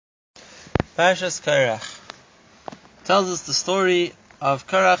Parshas Korach tells us the story of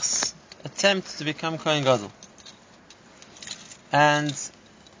Korach's attempt to become Kohen Gadol. And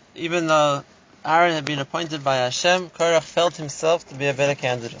even though Aaron had been appointed by Hashem, Korach felt himself to be a better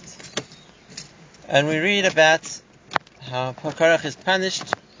candidate. And we read about how Korach is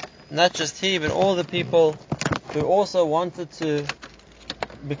punished, not just he, but all the people who also wanted to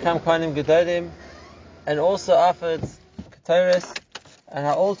become Kohanim Gedolim and also offered Ketores, and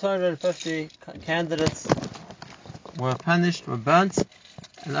how all 250 candidates were punished, were burnt,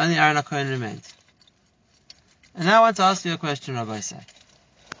 and only Aaron HaKohen remained. And now I want to ask you a question, Rabbi Isai.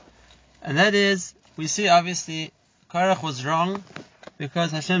 And that is, we see obviously Korach was wrong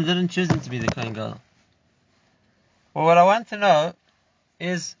because Hashem didn't choose him to be the Kohen Gadol. But what I want to know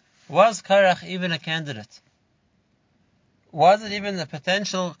is, was Korach even a candidate? Was it even a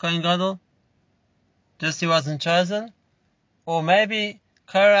potential Kohen Gadol? Just he wasn't chosen? Or maybe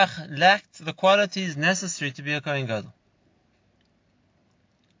Korach lacked the qualities necessary to be a Kohen Gadol.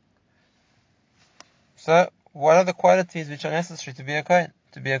 So, what are the qualities which are necessary to be a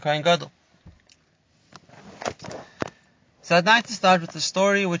Kohen Gadol? So I'd like to start with a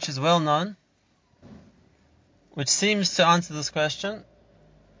story which is well known, which seems to answer this question,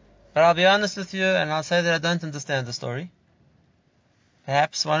 but I'll be honest with you and I'll say that I don't understand the story.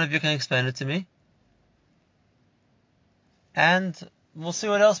 Perhaps one of you can explain it to me, and we'll see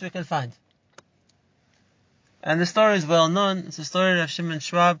what else we can find. And the story is well known. It's a story that Shimon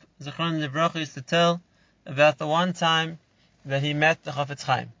Schwab, Zichron Livrocha, used to tell about the one time that he met the Chafetz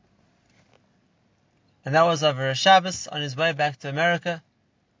Chaim. And that was over a Shabbos on his way back to America.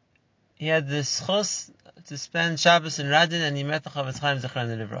 He had the schus to spend Shabbos in Radin, and he met the Chafetz Chaim, Zichron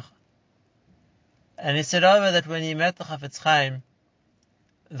Livrocha. And he said over that when he met the Chafetz Chaim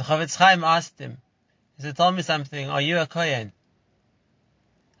asked him, he said, "Tell me something, are you a Kohen?"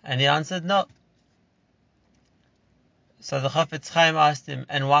 And he answered, "No." So the Chafetz Chaim asked him,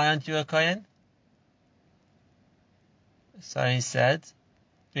 "And why aren't you a Kohen?" So he said,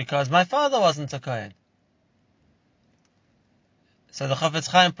 "Because my father wasn't a Kohen." So the Chafetz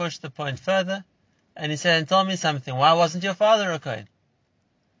Chaim pushed the point further, and he said, "And tell me something, why wasn't your father a Kohen?"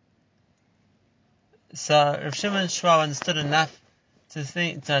 So Rav Shimon Schwab understood enough to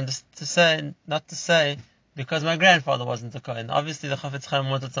say, not to say, because my grandfather wasn't a Kohen. Obviously the Chafetz Chaim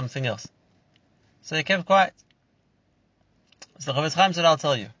wanted something else. So he kept quiet. So the Chafetz Chaim said, "I'll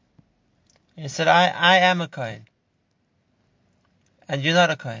tell you." He said, I am a Kohen. And you're not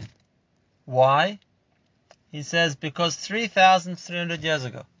a Kohen. Why? He says, because 3,300 years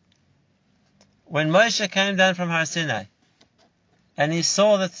ago, when Moshe came down from Har Sinai, and he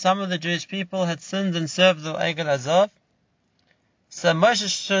saw that some of the Jewish people had sinned and served the Egel Azov, so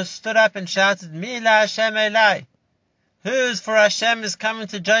Moshe stood up and shouted, "Mi la Hashem Elai." Who's for Hashem is coming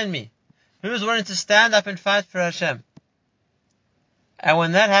to join me? Who's willing to stand up and fight for Hashem? And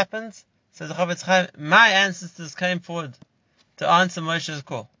when that happened, says the Chafetz Chaim, my ancestors came forward to answer Moshe's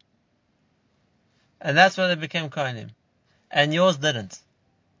call. And that's why they became Kohanim. And yours didn't.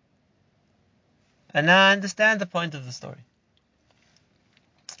 And now I understand the point of the story.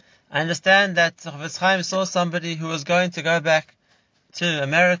 I understand that Chafetz Chaim saw somebody who was going to go back to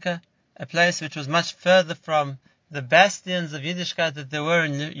America, a place which was much further from the bastions of Yiddishkeit that there were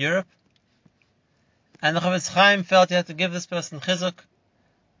in Europe. And the Chafetz Chaim felt he had to give this person chizuk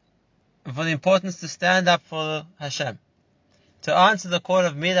for the importance to stand up for Hashem, to answer the call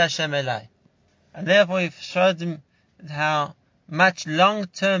of Mid Hashem Elai. And therefore he showed him how much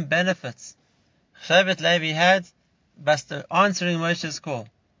long-term benefits Shevet Levi had by answering Moshe's call,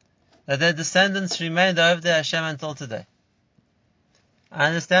 that their descendants remained over there Hashem until today. I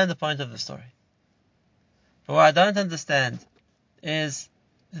understand the point of the story. But what I don't understand is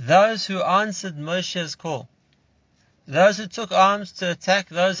those who answered Moshe's call, those who took arms to attack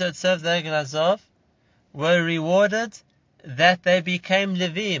those who had served the Egel Azov, were rewarded that they became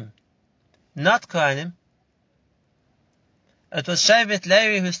Levim, not Kohanim. It was Shevet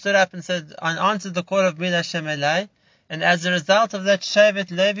Levi who stood up and said, and answered the call of Mid Hashem Elai, and as a result of that,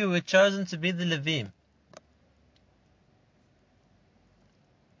 Shevet Levi were chosen to be the Levim.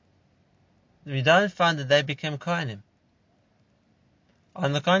 We don't find that they became Kohanim.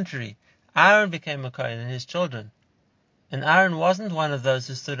 On the contrary, Aaron became a Kohen and his children. And Aaron wasn't one of those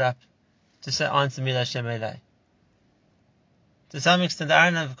who stood up to say, answer Mid Hashem Elai. To some extent,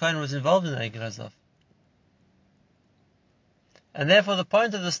 Aaron HaKohen was involved in the Egel Azov. And therefore the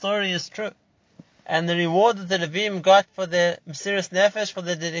point of the story is true. And the reward that the Levim got for their Mesiras Nefesh, for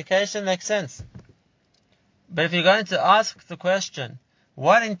their dedication, makes sense. But if you're going to ask the question,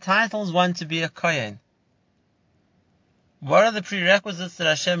 what entitles one to be a Kohen? What are the prerequisites that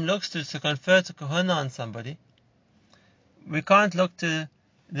Hashem looks to confer to Kahuna on somebody? We can't look to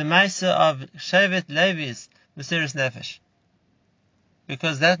the Maisa of Shevet Levi's Mesiris Nefesh,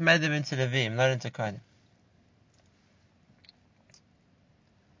 because that made them into Levim, not into Kohanim.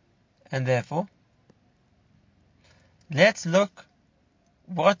 And therefore, let's look,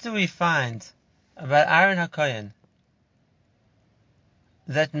 what do we find about Aaron HaKohen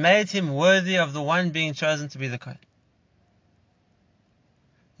that made him worthy of the one being chosen to be the Kohen?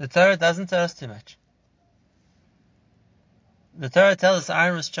 The Torah doesn't tell us too much. The Torah tells us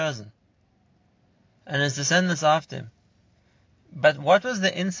Aaron was chosen, and his descendants after him. But what was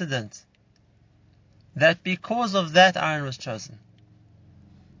the incident that because of that Aaron was chosen?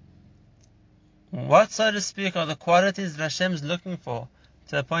 What, so to speak, are the qualities that Hashem is looking for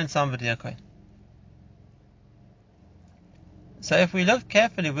to appoint somebody a Kohen? So if we look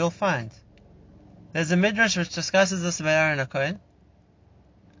carefully, we'll find there's a midrash which discusses this about Aaron HaKohen,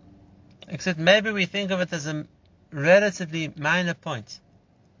 except maybe we think of it as a relatively minor point.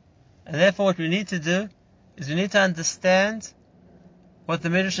 And therefore what we need to do is we need to understand what the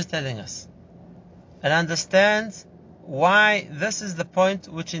midrash is telling us, and understand why this is the point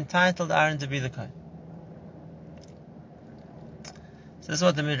which entitled Aaron to be the Kohen. So this is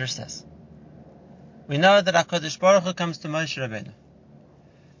what the midrash says. We know that HaKadosh Baruch Hu comes to Moshe Rabbeinu,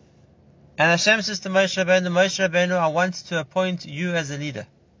 and Hashem says to Moshe Rabbeinu, I want to appoint you as a leader.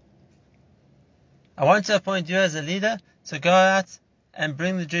 I want to appoint you as a leader to go out and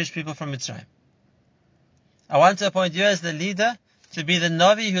bring the Jewish people from Mitzrayim. I want to appoint you as the leader to be the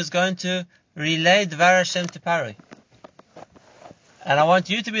Navi who's going to relay Dvar Hashem to Paroi. And I want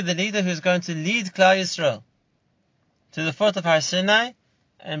you to be the leader who's going to lead Klal Yisrael to the foot of Har Sinai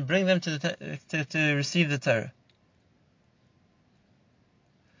and bring them to receive the Torah.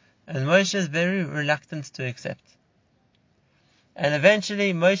 And Moshe is very reluctant to accept. And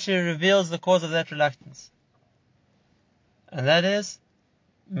eventually Moshe reveals the cause of that reluctance. And that is,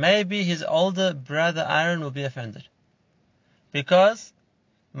 maybe his older brother Aaron will be offended. Because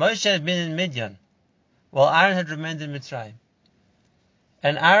Moshe had been in Midian, while Aaron had remained in Mitzrayim.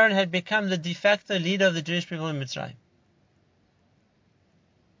 And Aaron had become the de facto leader of the Jewish people in Mitzrayim.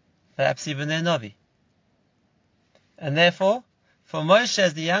 Perhaps even their Navi. And therefore, for Moshe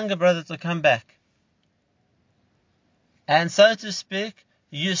as the younger brother to come back, and so to speak,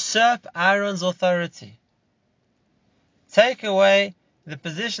 usurp Aaron's authority, take away the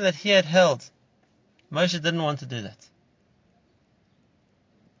position that he had held, Moshe didn't want to do that.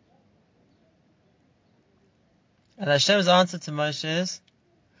 And Hashem's answer to Moshe is,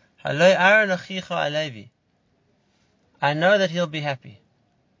 Haloi Aaron achicha alevi. I know that he'll be happy.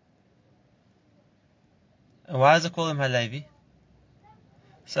 And why does it call him Halevi?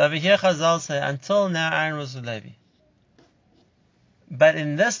 So over here Chazal say, until now Aaron was a Levi. But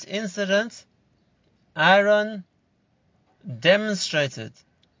in this incident, Aaron demonstrated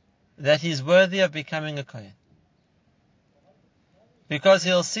that he's worthy of becoming a Kohen. Because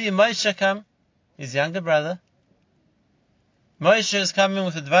he'll see Moshe come, his younger brother. Moshe is coming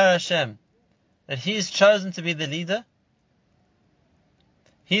with the Dvar Hashem, that he is chosen to be the leader.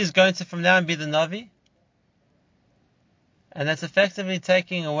 He is going to from now on be the Navi. And that's effectively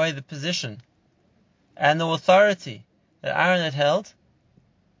taking away the position and the authority that Aaron had held.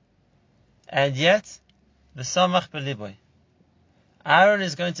 And yet, v'samach b'liboy, Aaron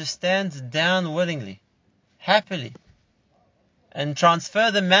is going to stand down willingly, happily, and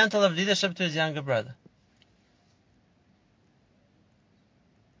transfer the mantle of leadership to his younger brother.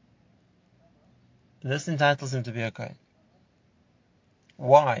 This entitles him to be a Kohen.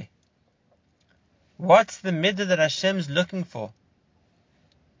 Why? What's the midah that Hashem's looking for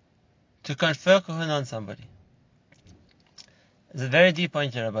to confer Kohuna on somebody? It's a very deep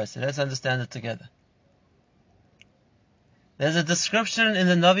point here, Rabbi, so let's understand it together. There's a description in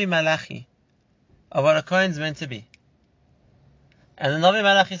the Navi Malachi of what a Kohen is meant to be. And the Navi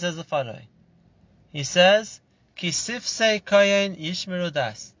Malachi says the following. He says, Ki sifsei Kohen yishmeru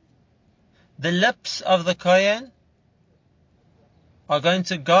das. The lips of the Kohen are going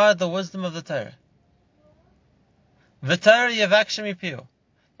to guard the wisdom of the Torah. V'Torah yevak shemipiu.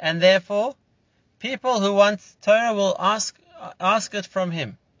 And therefore, people who want Torah will ask it from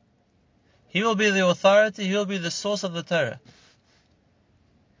him. He will be the authority, he will be the source of the Torah.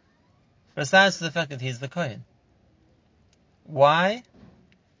 Besides the fact that he's the Kohen. Why?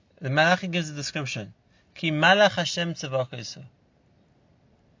 The Malachi gives a description. Ki malach Hashem tzavakosu.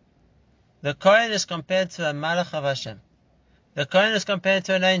 The Kohen is compared to a malach of Hashem. The Kohen is compared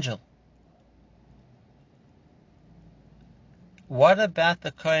to an angel. What about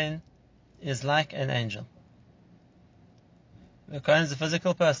the Kohen is like an angel? The Kohen is a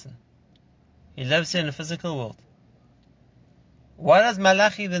physical person. He lives here in a physical world. What does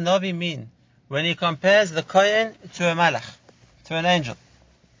Malachi the Navi mean when he compares the Kohen to a Malach, to an angel?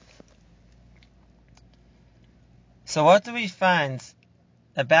 So what do we find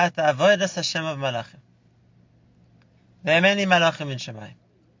about the Avodas Hashem of Malachim? There are many Malachim in Shemayim.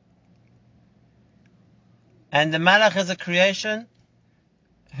 And the Malach is a creation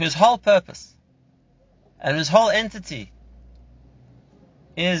whose whole purpose and whose whole entity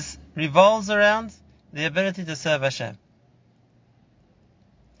revolves around the ability to serve Hashem.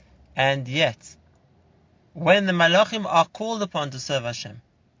 And yet, when the Malachim are called upon to serve Hashem,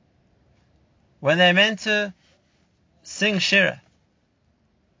 when they're meant to sing Shira,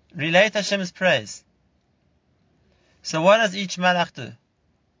 relate Hashem's praise, so what does each Malach do?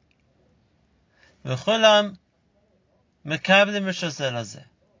 V'chulam mekablim rishosei lazeh,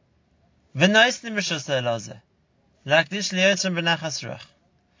 v'noislim rishosei lazeh, lakdish liyotzim b'nachas ruach.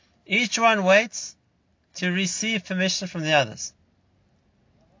 Each one waits to receive permission from the others.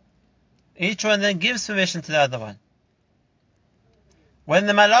 Each one then gives permission to the other one. When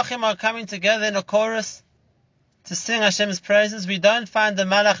the Malachim are coming together in a chorus to sing Hashem's praises, we don't find the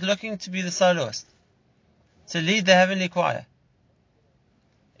Malach looking to be the soloist, to lead the heavenly choir.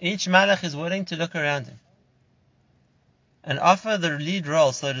 Each Malach is willing to look around him and offer the lead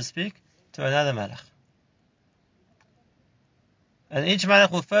role, so to speak, to another Malach. And each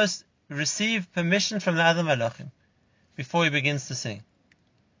Malach will first receive permission from the other Malachim before he begins to sing.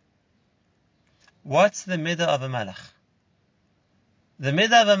 What's the midah of a Malach? The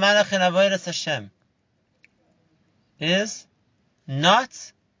midah of a Malach in Avodas Hashem is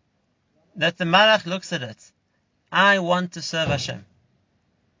not that the Malach looks at it, I want to serve Hashem.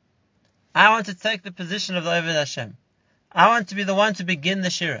 I want to take the position of the Oved Hashem. I want to be the one to begin the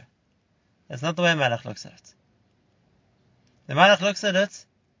Shira. That's not the way a Malach looks at it. The Malach looks at it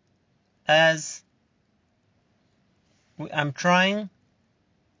as, I'm trying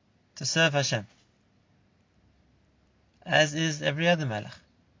to serve Hashem, as is every other Malach.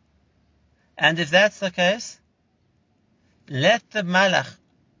 And if that's the case, let the Malach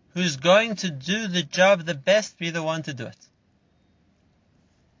who's going to do the job the best be the one to do it.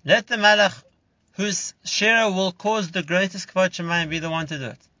 Let the Malach whose Shira will cause the greatest Kvod Shemayim be the one to do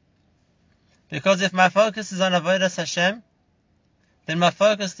it. Because if my focus is on Avodas Hashem, then my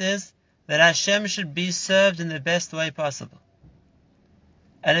focus is that Hashem should be served in the best way possible.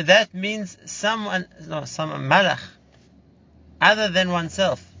 And if that means some Malach other than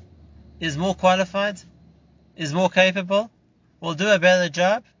oneself is more qualified, is more capable, will do a better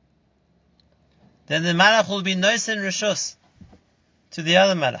job, then the Malach will be noisen rishus to the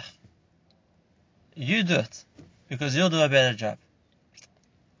other Malach. You do it, because you'll do a better job.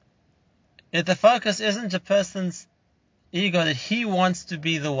 If the focus isn't a person's ego that he wants to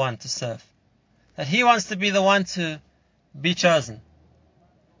be the one to serve, that he wants to be the one to be chosen,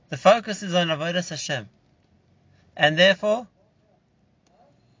 the focus is on Avodas Hashem. And therefore,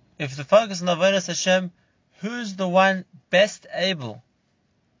 if the focus is on Avodas Hashem, who's the one best able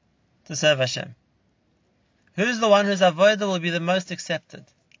to serve Hashem? Who's the one whose avodah will be the most accepted?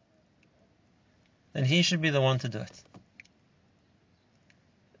 Then he should be the one to do it.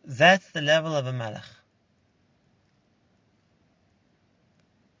 That's the level of a Malach.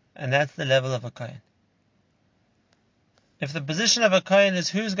 And that's the level of a Kohen. If the position of a Kohen is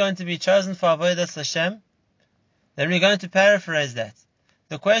who's going to be chosen for Avodas Hashem, then we're going to paraphrase that.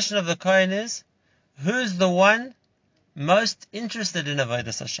 The question of the Kohen is, who's the one most interested in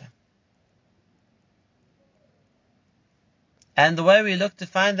Avodas Hashem? And the way we look to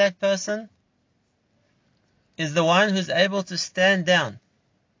find that person is the one who's able to stand down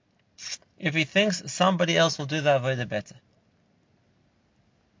if he thinks somebody else will do the Avodah better.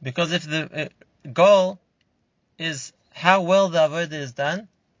 Because if the goal is how well the Avodah is done,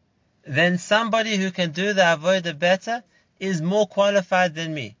 then somebody who can do the Avodah better is more qualified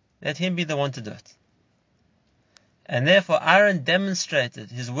than me. Let him be the one to do it. And therefore Aaron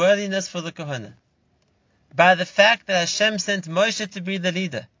demonstrated his worthiness for the Kohenah by the fact that Hashem sent Moshe to be the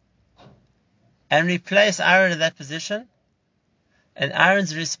leader and replace Aaron in that position. And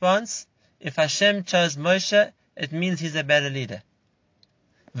Aaron's response, if Hashem chose Moshe, it means he's a better leader.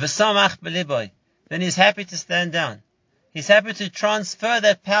 V'samach b'liboy, then he's happy to stand down. He's happy to transfer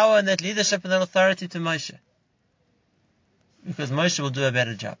that power and that leadership and that authority to Moshe, because Moshe will do a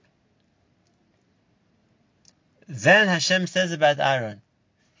better job. Then Hashem says about Aaron,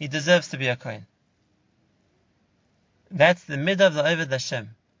 he deserves to be a Kohen. That's the midah of the Oved Hashem.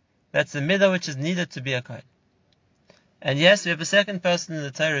 That's the midah which is needed to be a Kohen. And yes, we have a second person in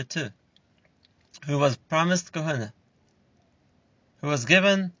the Torah too, who was promised Kohuna. who was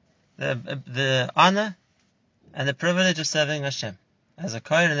given the honor and the privilege of serving Hashem as a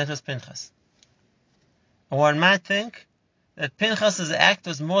Kohen, and that was Pinchas. And one might think that Pinchas' act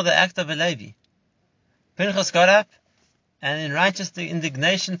was more the act of a Levi. Pinchas got up, and in righteous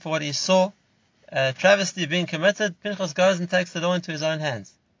indignation for what he saw, travesty being committed, Pinchas goes and takes the law into his own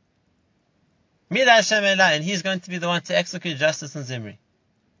hands. Mida Hashem Elai, and he's going to be the one to execute justice on Zimri.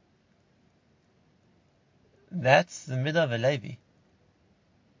 That's the midah of a Levi.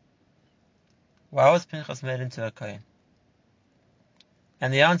 Why was Pinchas made into a Kohen?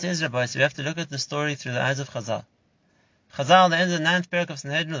 And the answer is, Rabbi, so we have to look at the story through the eyes of Chazal. Chazal, the end of the 9th parak of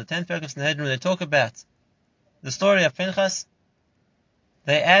Sanhedrin, the 10th parak of Sanhedrin, they talk about the story of Pinchas.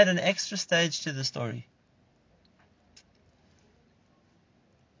 They add an extra stage to the story.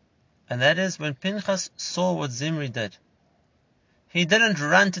 And that is when Pinchas saw what Zimri did. He didn't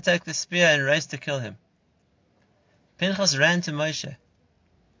run to take the spear and race to kill him. Pinchas ran to Moshe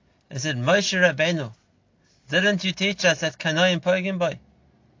and said, Moshe Rabbeinu, didn't you teach us that Kanoi and Pogim boy?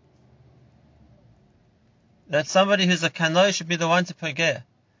 That somebody who's a Kanoi should be the one to Pogea,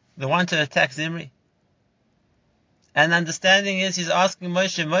 the one to attack Zimri? And understanding is, he's asking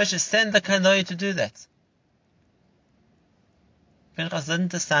Moshe, send the Kanoi to do that. Pinchas didn't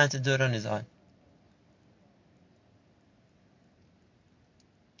decide to do it on his own.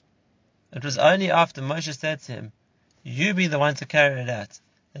 It was only after Moshe said to him, you be the one to carry it out,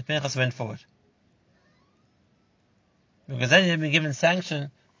 that Pinchas went forward. Because then he had been given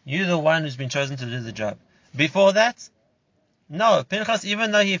sanction, you're the one who's been chosen to do the job. Before that, no, Pinchas,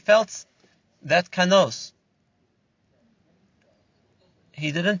 even though he felt that kanos,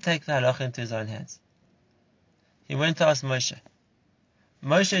 he didn't take the halacha into his own hands. He went to ask Moshe.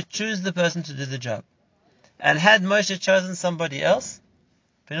 Moshe chose the person to do the job. And had Moshe chosen somebody else,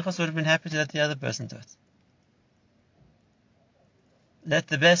 Pinchas would have been happy to let the other person do it. Let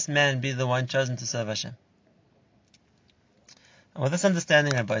the best man be the one chosen to serve Hashem. And with this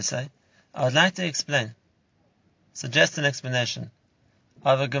understanding, Rabbi say, I would like to suggest an explanation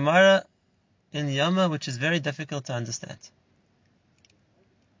of a Gemara in Yoma which is very difficult to understand.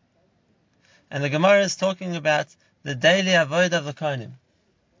 And the Gemara is talking about the daily avodah of the Kohanim.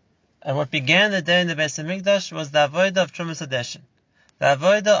 And what began the day in the Beis Hamikdash was the avodah of Trumas Hadeshin, the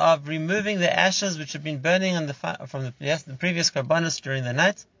avodah of removing the ashes which had been burning on from the previous Karbanos during the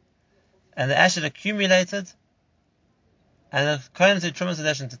night, and the ash had accumulated, and the Kohen to Trumas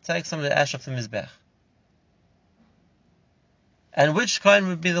Hadeshin to take some of the ash off the Mizbech. And which Kohen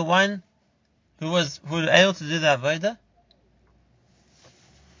would be the one who was able to do the avodah?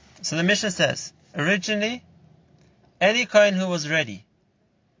 So the Mishnah says, originally, any Kohen who was ready,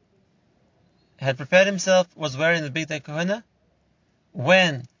 had prepared himself, was wearing the Bigdei Kahuna,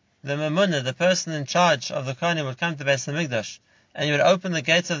 when the Mamunah, the person in charge of the Kohanim, would come to Beis Hamikdash, and he would open the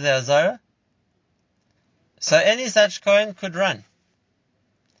gates of the Azara, so any such Kohen could run.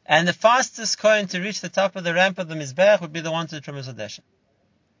 And the fastest Kohen to reach the top of the ramp of the Mizbeach would be the one to the Trumas Hadeshin.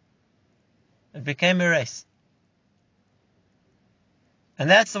 It became a race. And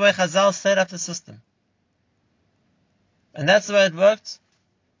that's the way Chazal set up the system. And that's the way it worked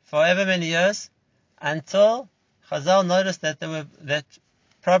for ever many years, until Chazal noticed that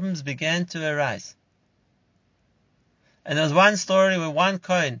problems began to arise. And there was one story where one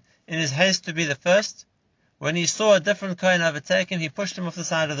Kohen, in his haste to be the first, when he saw a different Kohen overtake him, he pushed him off the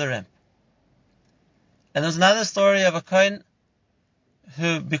side of the ramp. And there was another story of a Kohen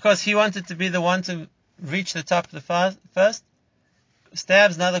who, because he wanted to be the one to reach the top of the first,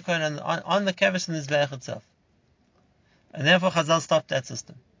 stabs another Kohen on the Kevish in the Mizbeach itself. And therefore Chazal stopped that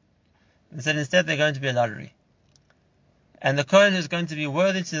system. And said instead they're going to be a lottery. And the Kohen who's going to be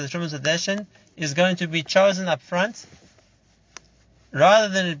worthy to the Trumas Hadeshin is going to be chosen up front, rather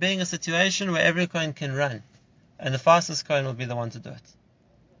than it being a situation where every Kohen can run, and the fastest Kohen will be the one to do it.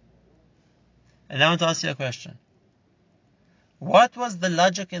 And now I want to ask you a question. What was the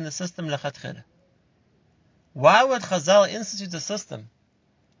logic in the system lechatchila? Why would Chazal institute a system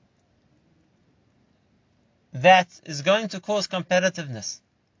that is going to cause competitiveness?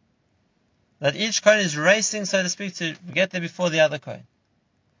 That each Kohen is racing, so to speak, to get there before the other Kohen.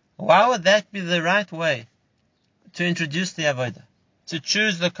 Why would that be the right way to introduce the avodah? To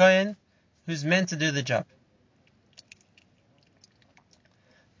choose the Kohen who's meant to do the job?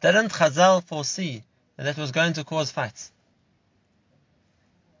 Didn't Chazal foresee that was going to cause fights?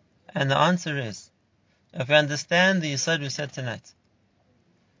 And the answer is, if we understand the Yisod we said tonight,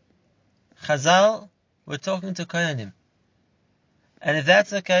 Chazal were talking to Kohanim. And if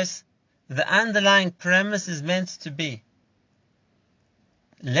that's the case, the underlying premise is meant to be,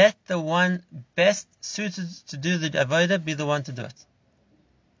 let the one best suited to do the avodah be the one to do it.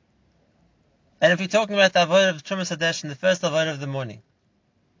 And if we're talking about the avodah of Trumas Hadesh in the first avodah of the morning,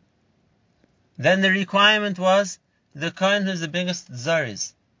 then the requirement was the Kohen who's the biggest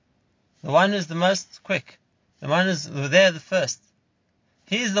Zaris, the one who's the most quick, the one who's there the first.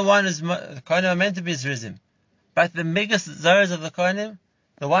 He's the one who's, the Kohen are meant to be Zrizim. But the biggest Zaris of the Kohenim,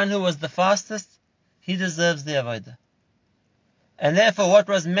 the one who was the fastest, he deserves the avodah. And therefore what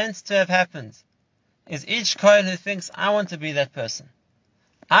was meant to have happened is each Kohen who thinks, I want to be that person,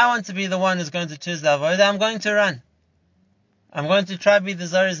 I want to be the one who's going to choose the avodah, I'm going to run. I'm going to try to be the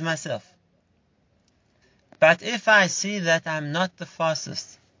Zaris myself. But if I see that I'm not the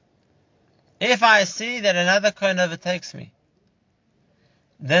fastest, if I see that another Kohen overtakes me,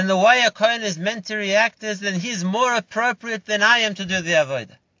 then the way a Kohen is meant to react is that he's more appropriate than I am to do the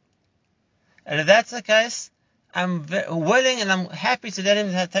avodah. And if that's the case, I'm willing and I'm happy to let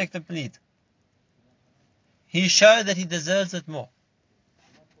him take the lead. He showed that he deserves it more.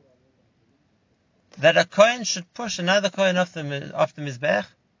 That a Kohen should push another Kohen off the Mizbech,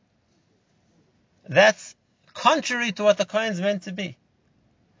 that's contrary to what the Kohen is meant to be.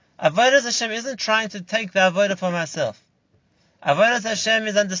 Avodas Hashem isn't trying to take the avodah for myself. Avodas Hashem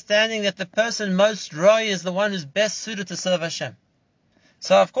is understanding that the person most roy is the one who's best suited to serve Hashem.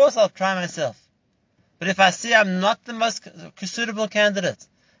 So of course I'll try myself. But if I see I'm not the most suitable candidate,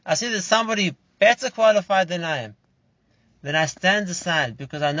 I see there's somebody better qualified than I am, then I stand aside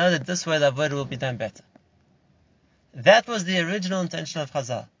because I know that this way the avodah will be done better. That was the original intention of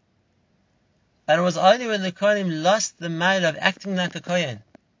Chazal. And it was only when the Kohanim lost the mile of acting like a Kohen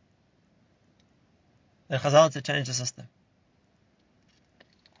that Chazal had to change the system.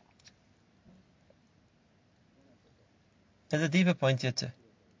 There's a deeper point here too.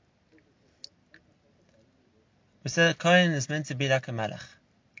 We said a Kohen is meant to be like a Malach.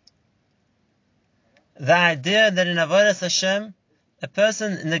 The idea that in Avodas Hashem, a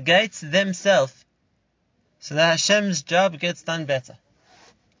person negates themselves so that Hashem's job gets done better.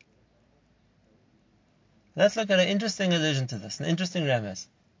 Let's look at an interesting allusion to this, an interesting remez.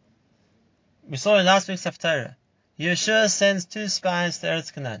 We saw in last week's Haftarah, Yeshua sends 2 spies to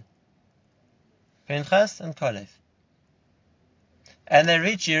Eretz Canaan, Pinchas and Kalev. And they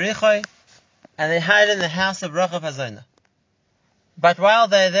reach Yericho, and they hide in the house of Rachav Hazonah. But while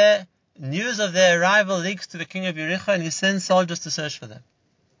they're there, news of their arrival leaks to the king of Yericho, and he sends soldiers to search for them.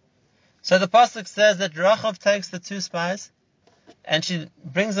 So the pasuk says that Rachav takes the 2 spies, and she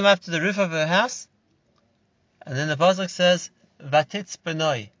brings them up to the roof of her house, and then the pasuk says, Vatitz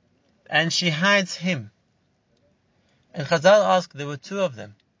Benoi, and she hides him. And Chazal asked, there were 2 of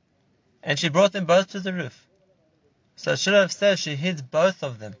them, and she brought them both to the roof. So it should have said she hid both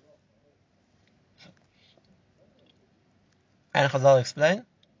of them. And Chazal explained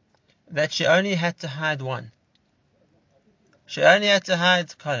that she only had to hide one. She only had to hide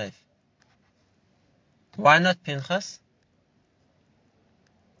Kalev. Why not Pinchas?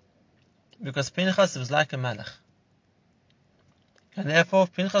 Because Pinchas was like a Malach. And therefore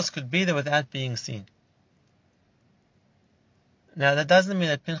Pinchas could be there without being seen. Now that doesn't mean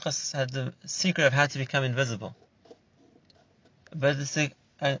that Pinchas had the secret of how to become invisible. But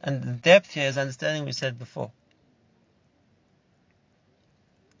and the depth here is understanding we said before.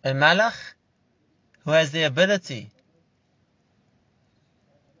 A Malach who has the ability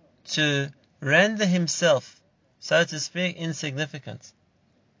to render himself, so to speak, insignificant,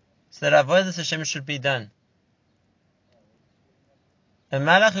 so that Avodas Hashem should be done. A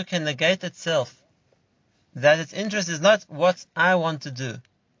Malach who can negate itself, that its interest is not what I want to do,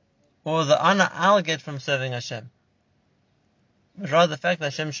 or the honor I'll get from serving Hashem, but rather the fact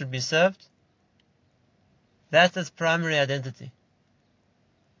that Hashem should be served. That's its primary identity.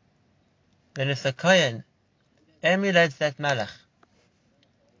 Then if the Kohen emulates that Malach,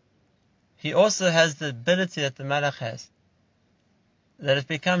 he also has the ability that the Malach has, that it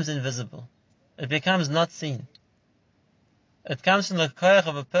becomes invisible. It becomes not seen. It comes from the koyach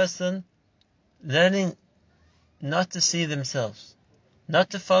of a person learning not to see themselves, not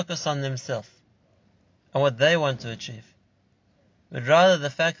to focus on themselves, on what they want to achieve, but rather the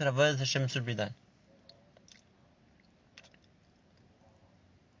fact that Avodas Hashem should be done.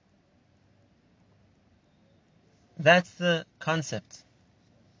 That's the concept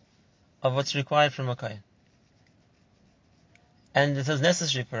of what's required from a Kohen. And it was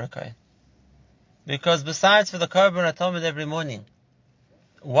necessary for a Kohen. Because besides for the Korban Atomid every morning,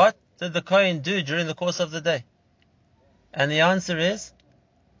 what did the Kohen do during the course of the day? And the answer is,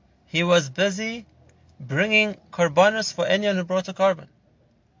 he was busy bringing Korbanos for anyone who brought a Korban.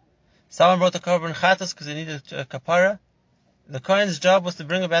 Someone brought a Korban Chatos because he needed a kapara. The Kohen's job was to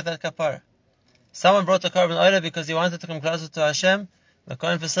bring about that kapara. Someone brought a Korban Oila because he wanted to come closer to Hashem. The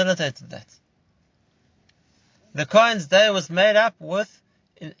Kohen facilitated that. The Kohen's day was made up with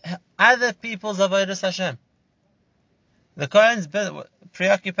other people's avodas Hashem. The Kohen's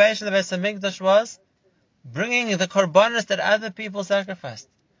preoccupation of the Beis Hamikdash was bringing the korbanos that other people sacrificed,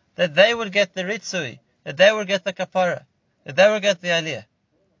 that they would get the ritzui, that they would get the kapara, that they would get the aliyah.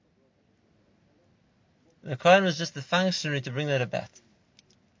 The Kohen was just the functionary to bring that about.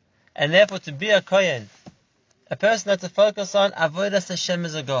 And therefore, to be a Kohen, a person had to focus on avodas Hashem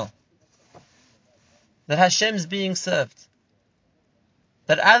as a goal. That Hashem's being served.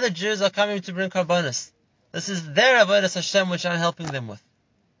 That other Jews are coming to bring korbanos. This is their avodas Hashem which I'm helping them with.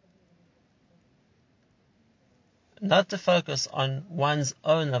 Not to focus on one's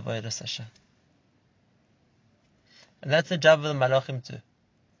own avodas Hashem. And that's the job of the Malachim too.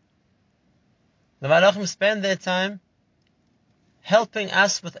 The Malachim spend their time helping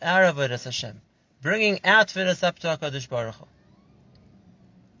us with our avodas Hashem, bringing our tefillas up to HaKadosh Baruch Hu.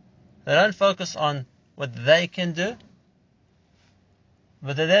 They don't focus on what they can do,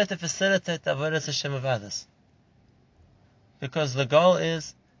 but they're there to facilitate the avodas Hashem of others. Because the goal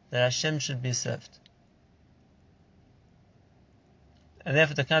is that Hashem should be served. And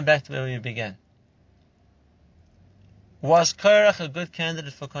therefore, to come back to where we began. Was Korach a good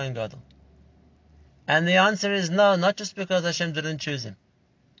candidate for Kohen Gadol? And the answer is no, not just because Hashem didn't choose him,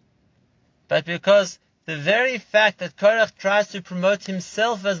 but because the very fact that Korach tries to promote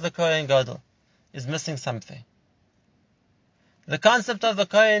himself as the Kohen Gadol is missing something. The concept of the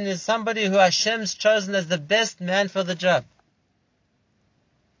Kohen is somebody who Hashem's chosen as the best man for the job.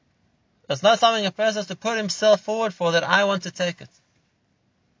 It's not something a person has to put himself forward for, that I want to take it.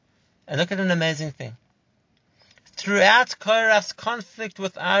 And look at an amazing thing. Throughout Korach's conflict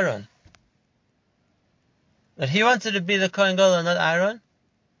with Aaron, that he wanted to be the Kohen Gadol and not Aaron,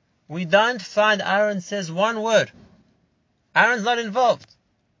 we don't find Aaron says one word. Aaron's not involved.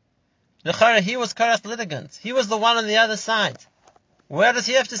 He was Korach's litigant. He was the one on the other side. Where does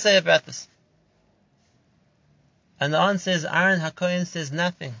he have to say about this? And the answer is Aaron HaKohen says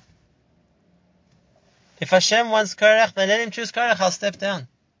nothing. If Hashem wants Korach, then let him choose Korach, I'll step down.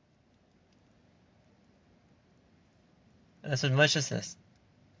 And that's what Moshe says.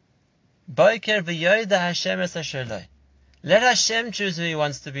 Boiker v'yoda Hashem es asher lo. Let Hashem choose who he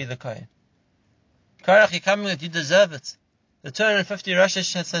wants to be the Kohen. Korach, you're coming with, you deserve it. The 250 Rosh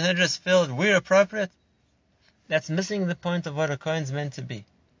Sanhedrin is filled, we're appropriate. That's missing the point of what a Kohen's meant to be.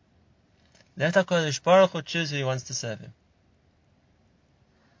 Let HaKadosh Baruch Hu choose who he wants to serve him.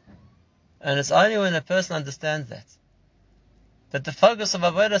 And it's only when a person understands that the focus of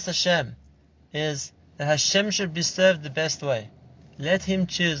Avodas Hashem is that Hashem should be served the best way. Let him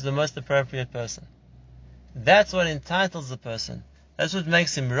choose the most appropriate person. That's what entitles the person. That's what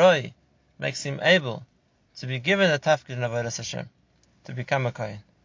makes him roi, makes him able to be given a tafkid in Avodas Hashem, to become a Kohen.